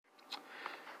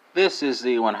This is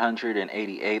the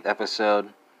 188th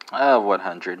episode of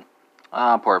 100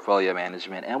 Portfolio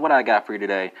Management. And what I got for you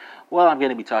today, well, I'm going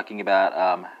to be talking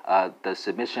about the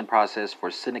submission process for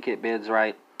syndicate bids,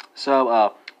 right?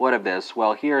 So, what of this?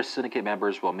 Well, here, syndicate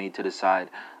members will meet to decide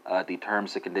the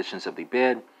terms and conditions of the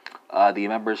bid. The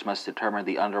members must determine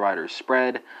the underwriter's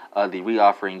spread, the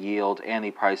reoffering yield, and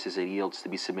the prices it yields to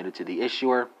be submitted to the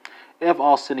issuer. If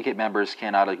all syndicate members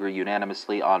cannot agree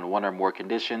unanimously on one or more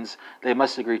conditions, they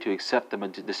must agree to accept the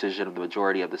decision of the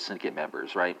majority of the syndicate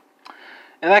members, right?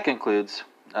 And that concludes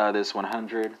this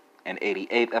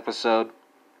 188th episode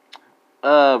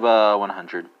of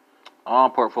 100 on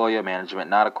portfolio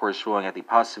management, not of course showing at the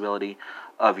possibility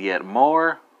of yet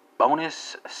more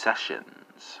bonus sessions.